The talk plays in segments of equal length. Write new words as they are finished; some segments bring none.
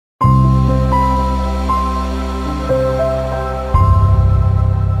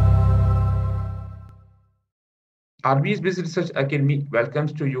RBS Based Research Academy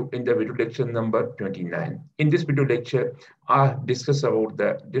welcomes to you in the video lecture number 29. In this video lecture, I discuss about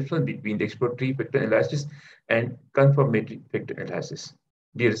the difference between the exploratory factor analysis and confirmatory factor analysis.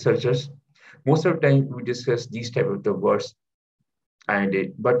 Dear researchers, most of the time we discuss these type of the words,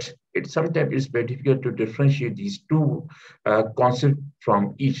 but it sometimes is very difficult to differentiate these two concepts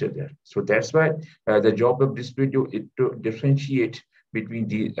from each other. So that's why the job of this video is to differentiate between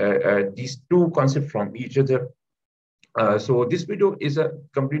these two concepts from each other. So this video is a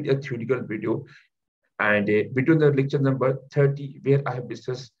complete theoretical video, and between the lecture number 30, where I have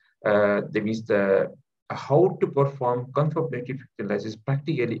discussed that means the how to perform confirmatory analysis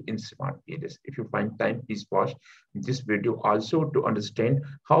practically in smart PLS. If you find time, please watch this video also to understand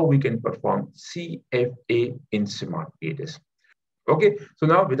how we can perform CFA in smart PLS. Okay, so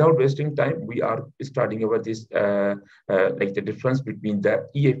now without wasting time, we are starting over this like the difference between the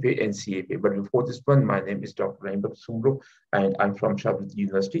EFA and CFA. But before this one, my name is Dr. Rainbab Sumro, and I'm from Shabbat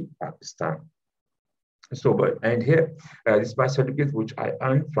University, Pakistan. So, and here, this is my certificate, which I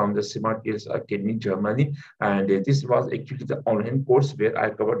earned from the Smart PLS Academy, Germany. And this was actually the online course where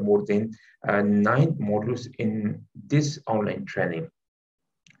I covered more than 9 modules in this online training.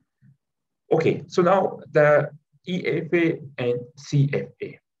 Okay, so now the EFA and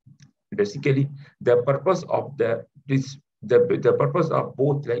CFA. Basically, the purpose of the purpose of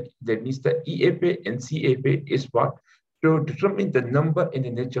both, like that means the EFA and CFA is what? To determine the number and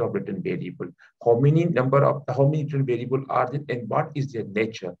the nature of written variable. How many written variable are there and what is their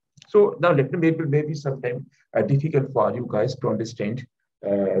nature? So now latent variable may be sometimes difficult for you guys to understand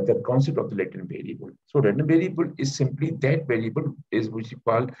the concept of the latent variable. So latent variable is simply that variable is which we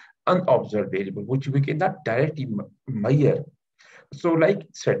call unobserved variable, which we cannot directly measure. So like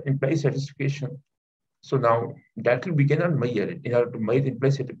implied satisfaction. So now that we cannot measure it. In order to measure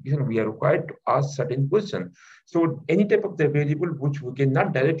implied satisfaction, we are required to ask certain questions. So any type of the variable which we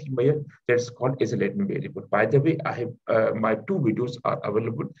cannot directly measure, that's called as a latent variable. By the way, I have my 2 videos are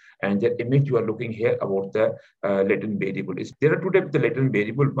available, and the image you are looking here about the latent variable is there are 2 types of the latent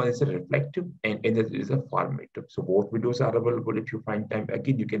variable. One is a reflective and another is a formative. So both videos are available. If you find time,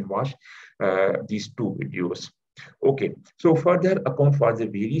 again you can watch these 2 videos. Okay, so further account for the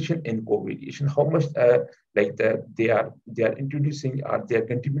variation and covariation, how much they are introducing or they are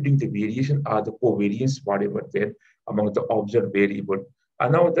contributing the variation or the covariance, whatever there among the observed variable.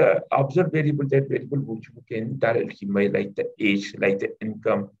 And now the observed variable, that variable which you can directly measure, like the age, like the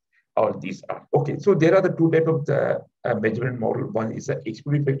income, all these are. Okay, so there are the 2 types of the measurement model. One is the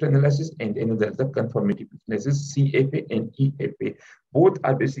exploratory factor analysis and another is the confirmatory analysis, CFA and EFA. Both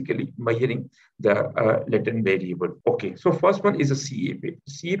are basically measuring the latent variable. Okay, so first one is a CFA.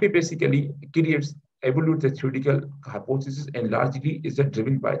 CFA basically creates, evaluates the theoretical hypothesis and largely is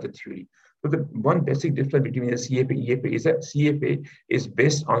driven by the theory. So the one basic difference between the CFA and EFA is that CFA is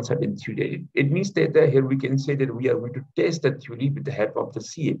based on certain theory. It means that here we can say that we are going to test the theory with the help of the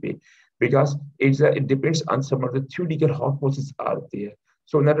CFA because it depends on some of the theoretical hypotheses are there.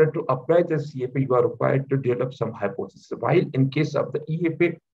 So in order to apply the CFA, you are required to develop some hypothesis. While in case of the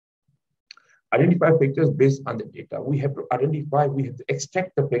EFA, identify factors based on the data. We have to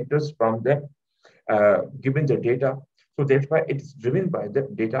extract the factors from the given the data. So that's why it's driven by the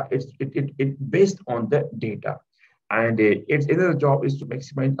data. It's based on the data, and its another job is to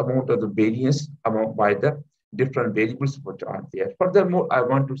maximize amount of the variance among by the different variables which are there. Furthermore, I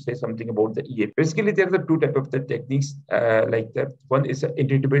want to say something about the EFA. Basically, there are the 2 types of the techniques. Like that, one is the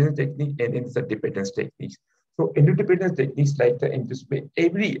interdependence technique and it's the dependence techniques. So interdependence techniques, like the in this way,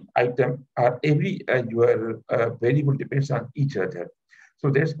 every item or every your variable depends on each other. So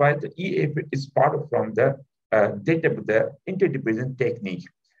that's why the EFA is part of from the the interdependent technique.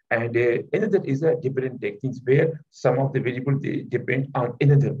 And another is a dependent techniques where some of the variables they depend on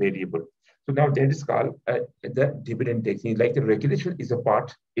another variable. So now that is called the dependent technique. Like the regulation is a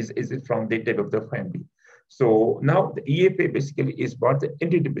part, is it from the type of the family. So now the EFA basically is about the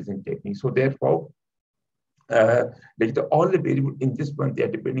interdependent technique. So therefore, all the variables in this one, they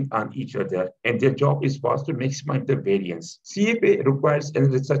are depending on each other, and their job is first to maximize the variance. CFA requires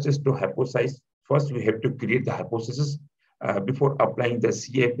researchers to hypothesize. First, we have to create the hypothesis before applying the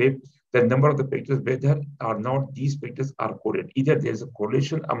CFA. The number of the factors, whether or not these factors are correlated. Either there's a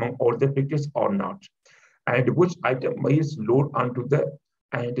correlation among all the factors or not. And which item is load onto the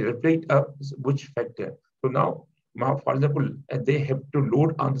and reflect which factor. So now, for example, they have to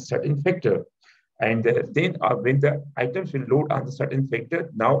load on the certain factor. And then when the items will load on the certain factor,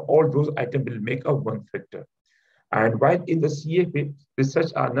 now all those items will make a one factor. And while in the CFA,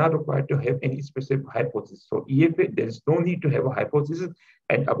 research are not required to have any specific hypothesis. So EFA, there is no need to have a hypothesis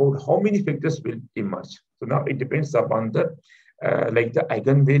and about how many factors will emerge. So now it depends upon the like the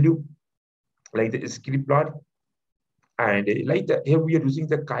eigenvalue, like the script plot, and like the here we are using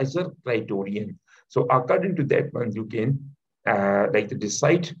the Kaiser criterion. So according to that one, you can like to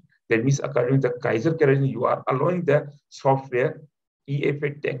decide. That means according to the Kaiser criterion, you are allowing the software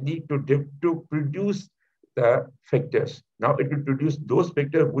EFA technique to produce the factors. Now it will produce those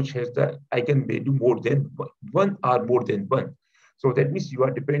factors which has the eigenvalue more than one or more than one. So that means you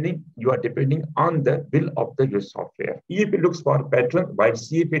are depending on the will of the your software. EFA looks for a pattern, while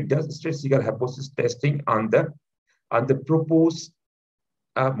CFA does statistical hypothesis testing on the proposed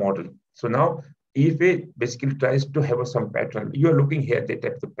model. So now EFA basically tries to have some pattern. You are looking here that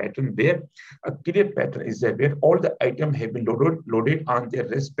type of pattern where a clear pattern is there where all the items have been loaded on their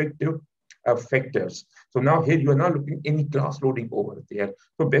respective factors. So now here you are not looking any class loading over there.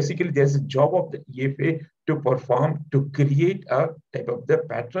 So basically there's a job of the EFA to perform to create a type of the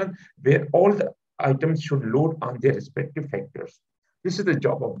pattern where all the items should load on their respective factors. This is the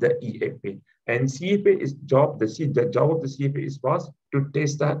job of the EFA. And CFA is the job of the CFA was to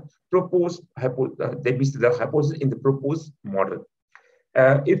test the proposed that means the hypothesis in the proposed model.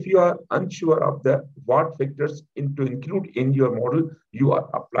 If you are unsure of the what factors to include in your model, you are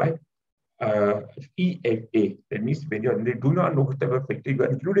applied EFA. That means when you do not know whatever factor you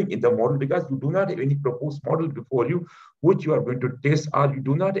are including in the model because you do not have any proposed model before you which you are going to test, or you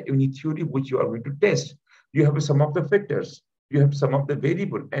do not have any theory which you are going to test. You have some of the factors. You have some of the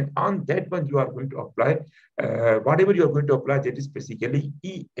variable, and on that one you are going to apply whatever you are going to apply. That is basically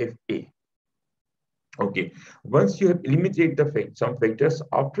EFA. Okay. Once you have eliminated some factors,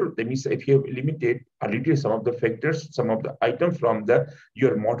 after that means if you have eliminated some of the factors, some of the items from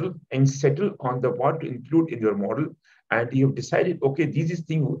your model, and settle on the what to include in your model, and you have decided, okay, this is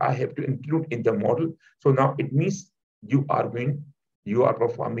thing I have to include in the model. So now it means you are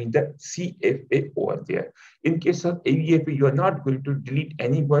performing the CFA over there. In case of EFA, you are not going to delete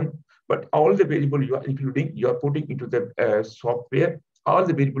anyone, but all the variable you are including, you are putting into the software, all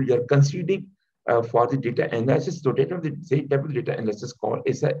the variable you are considering for the data analysis. So type of data analysis called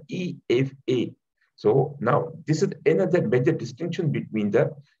is a EFA. So now this is another major distinction between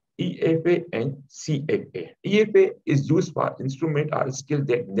the EFA and CFA. EFA is used for instrument or skill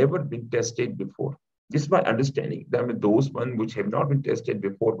that never been tested before. This is my understanding. I mean, those ones which have not been tested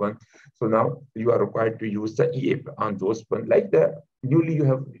before one. So now you are required to use the EFA on those ones. Like the newly you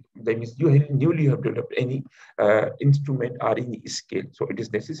have, that means newly you have developed any instrument or any skill. So it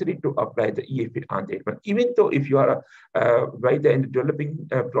is necessary to apply the EFA on that one. Even though if you are right there in the developing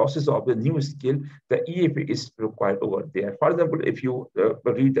process of the new skill, the EFA is required over there. For example, if you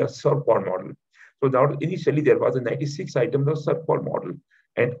read the surfboard model. So now initially there was a 96 items of surfboard model.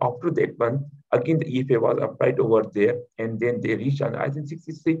 And after that one, again, the EFA was applied over there. And then they reached on, I think,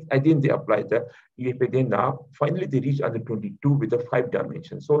 66. Again, they applied the EFA. Then now, finally, they reached on the 22 with the 5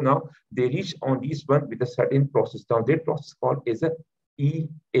 dimensions. So now they reach on this one with a certain process. Now, that process called is a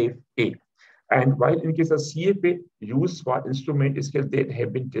EFA. And while in case of CFA, used for instrument scale that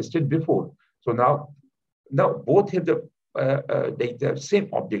have been tested before. So now both have the same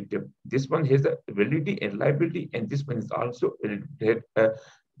objective. This one has the validity and reliability, and this one is also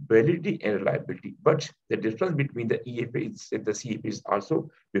validity and reliability. But the difference between the EFA and the CFA is also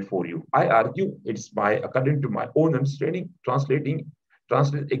before you. I argue it's according to my own understanding, translate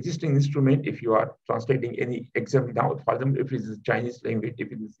existing instrument. If you are translating any exam now, for example, if it is Chinese language,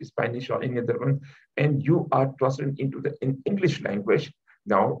 if it is Spanish or any other one, and you are translating into the English language.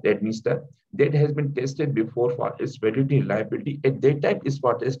 Now that means that has been tested before for its validity and reliability. At that time is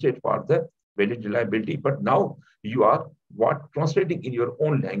for tested for the validity and reliability, but now you are translating in your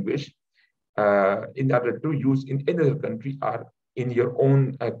own language in order to use in another country or in your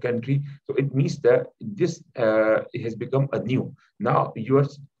own country. So it means that this has become a new. Now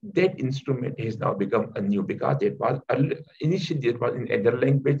that instrument has now become a new because it was initially it was in another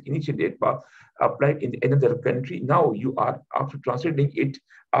language, initially it was applied in another country. Now you are after translating it,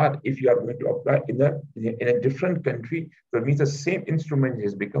 or if you are going to apply in a different country, that means the same instrument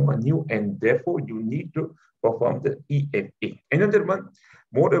has become a new, and therefore you need to perform the EFA. Another one,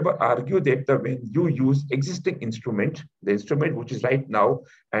 moreover, argue that when you use existing instrument, the instrument which is right now,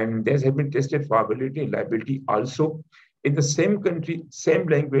 and this has been tested for validity and reliability also in the same country, same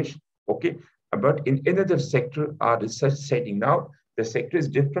language, okay, but in another sector or research setting. Now the sector is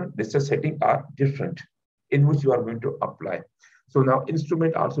different, research setting are different in which you are going to apply. So now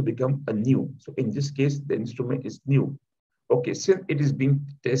instrument also become a new. So in this case, the instrument is new. Okay, since it is being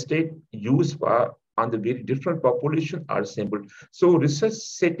tested, used for on the very different population are sampled. So research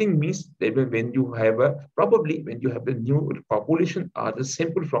setting means that when you have probably when you have the new population or the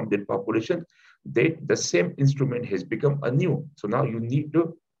sample from that population, that the same instrument has become a new. So now you need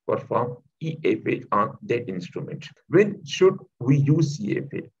to perform EFA on that instrument. When should we use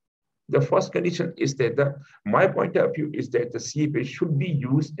CFA? The first condition is that my point of view is that the CFA should be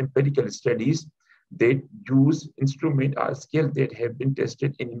used in empirical studies that use instrument or scale that have been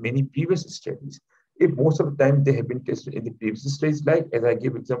tested in many previous studies. If most of the time they have been tested in the previous studies, like as I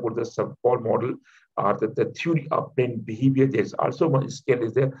give example, the subpol model or the theory of brain behavior, there's also one scale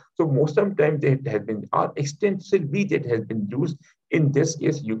is there. So most of the time they have been, or extensively that has been used. In this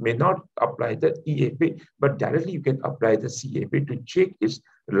case, you may not apply the EFA, but directly you can apply the CFA to check its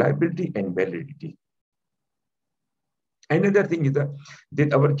reliability and validity. Another thing is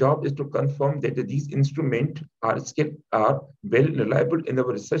that our job is to confirm that these instruments are well reliable in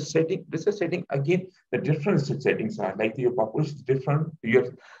our research setting. Research setting, again, the different research settings are like your population is different,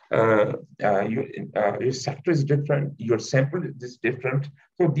 your sector is different, your sample is different.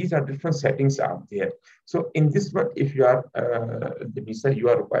 So these are different settings out there. So in this one, if you are you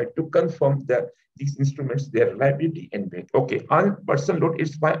are required to confirm that these instruments, their reliability and weight. Okay, on personal note,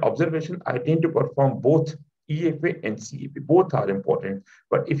 it's my observation. I tend to perform both EFA and CFA, both are important.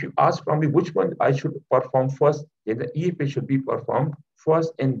 But if you ask from me which one I should perform first, then the EFA should be performed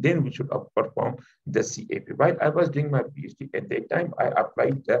first, and then we should perform the CFA. While I was doing my PhD at that time, I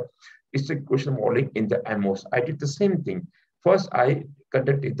applied the strict question modeling in the MOS. I did the same thing. First, I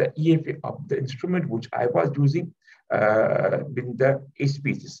conducted the EFA of the instrument which I was using with the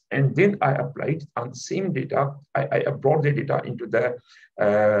species, and then I applied on the same data. I brought the data into the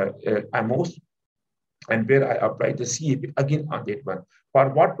MOS, and where I applied the CFA again on that one. For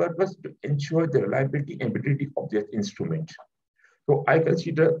what purpose? To ensure the reliability and validity of that instrument. So I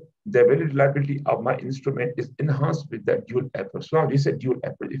consider the reliability of my instrument is enhanced with the dual approach. So now this is a dual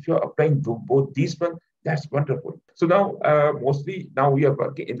approach. If you're applying both these one, that's wonderful. So now mostly now we are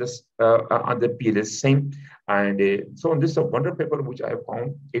working in this on the PLS-SEM, and so on this wonder paper which I have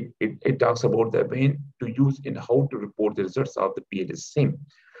found, it talks about the way to use in how to report the results of the PLS-SEM.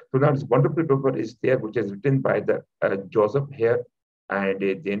 So now this wonderful paper is there, which is written by the Joseph Hare, and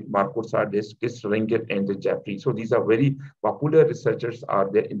then Marco Sardes, Chris Ringer, and the Jeffrey. So these are very popular researchers are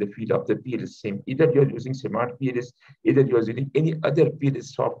there in the field of the PLS-SEM. Either you're using Smart PLS, either you're using any other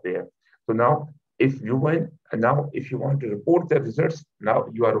PLS software. So now, if you want to report the results, now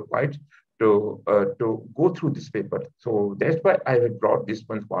you are required to go through this paper. So that's why I have brought this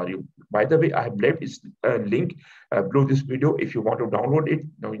one for you. By the way, I have left this link below this video. If you want to download it,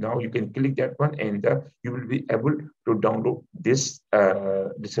 now you can click that one, and you will be able to download this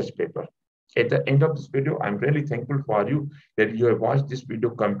research paper. At the end of this video, I'm really thankful for you that you have watched this video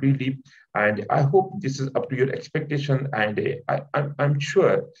completely, and I hope this is up to your expectation. And I'm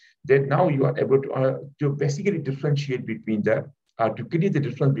sure that now you are able to basically differentiate between to create the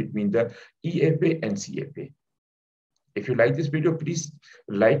difference between the EFA and CFA. If you like this video, please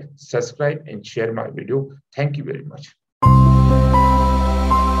like, subscribe, and share my video. Thank you very much.